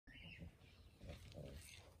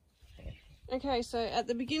Okay, so at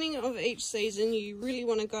the beginning of each season, you really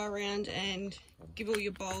want to go around and give all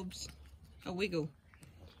your bulbs a wiggle.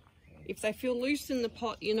 If they feel loose in the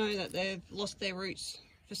pot, you know that they've lost their roots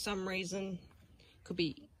for some reason. Could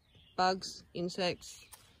be bugs, insects,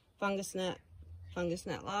 fungus gnat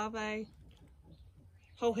larvae,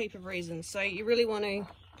 whole heap of reasons. So you really want to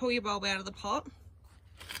pull your bulb out of the pot.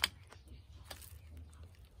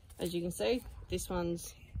 As you can see, this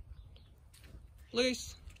one's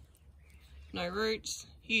loose, no roots,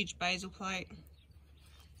 huge basal plate.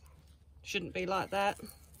 Shouldn't be like that.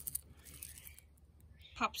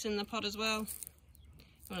 Pups in the pot as well.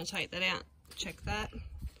 You want to take that out, check that.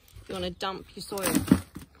 You want to dump your soil.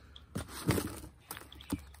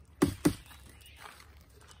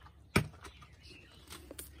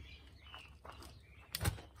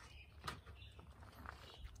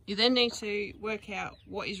 You then need to work out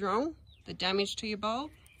what is wrong, the damage to your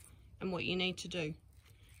bulb, and what you need to do.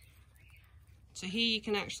 So here you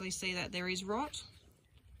can actually see that there is rot.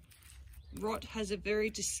 Rot has a very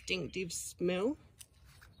distinctive smell.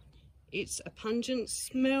 It's a pungent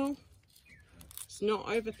smell. It's not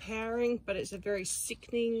overpowering, but it's a very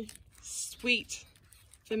sickening, sweet,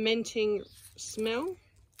 fermenting smell.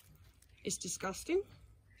 It's disgusting.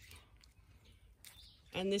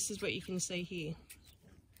 And this is what you can see here.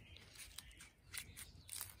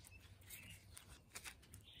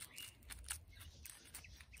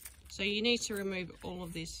 So you need to remove all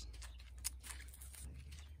of this.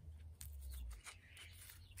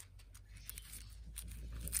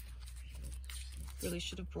 Really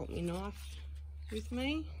should have brought my knife with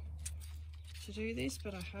me to do this,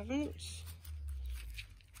 but I haven't.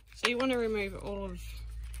 So you want to remove all of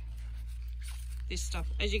this stuff.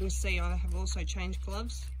 As you can see, I have also changed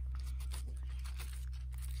gloves.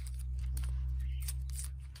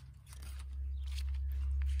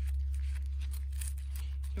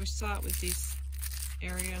 So we start with this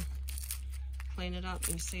area, clean it up,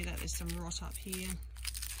 and you see that there's some rot up here.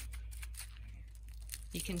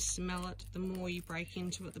 You can smell it. The more you break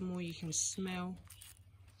into it, the more you can smell.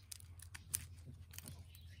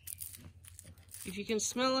 If you can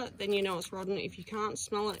smell it, then you know it's rotten. If you can't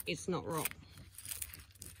smell it, it's not rot.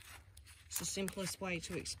 It's the simplest way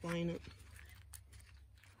to explain it.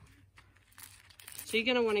 So you're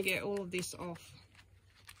going to want to get all of this off.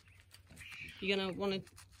 You're going to want to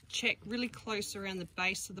check really close around the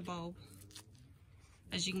base of the bulb.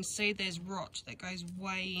 As you can see, there's rot that goes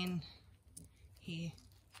way in here.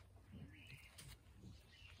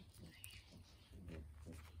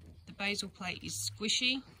 The basal plate is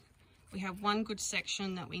squishy. We have one good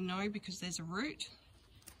section that we know because there's a root,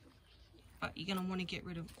 but you're going to want to get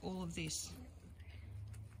rid of all of this.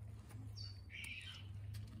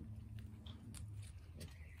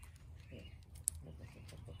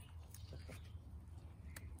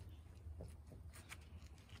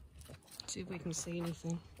 See if we can see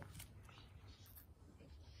anything.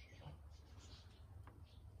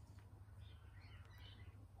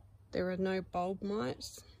 There are no bulb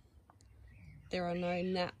mites. There are no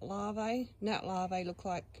gnat larvae. Gnat larvae look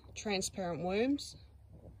like transparent worms.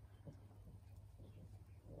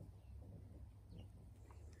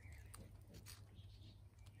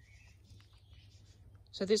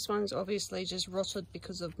 So this one's obviously just rotted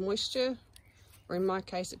because of moisture, or in my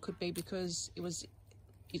case it could be because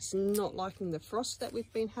it's not liking the frost that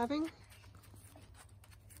we've been having.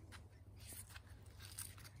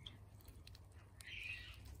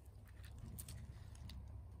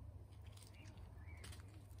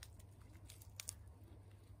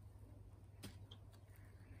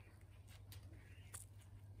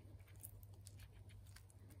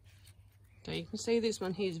 So you can see this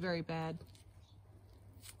one here is very bad.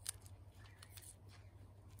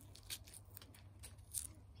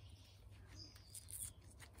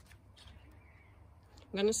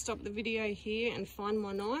 I'm going to stop the video here and find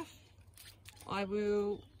my knife. I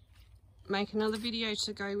will make another video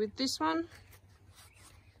to go with this one,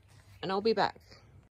 and I'll be back.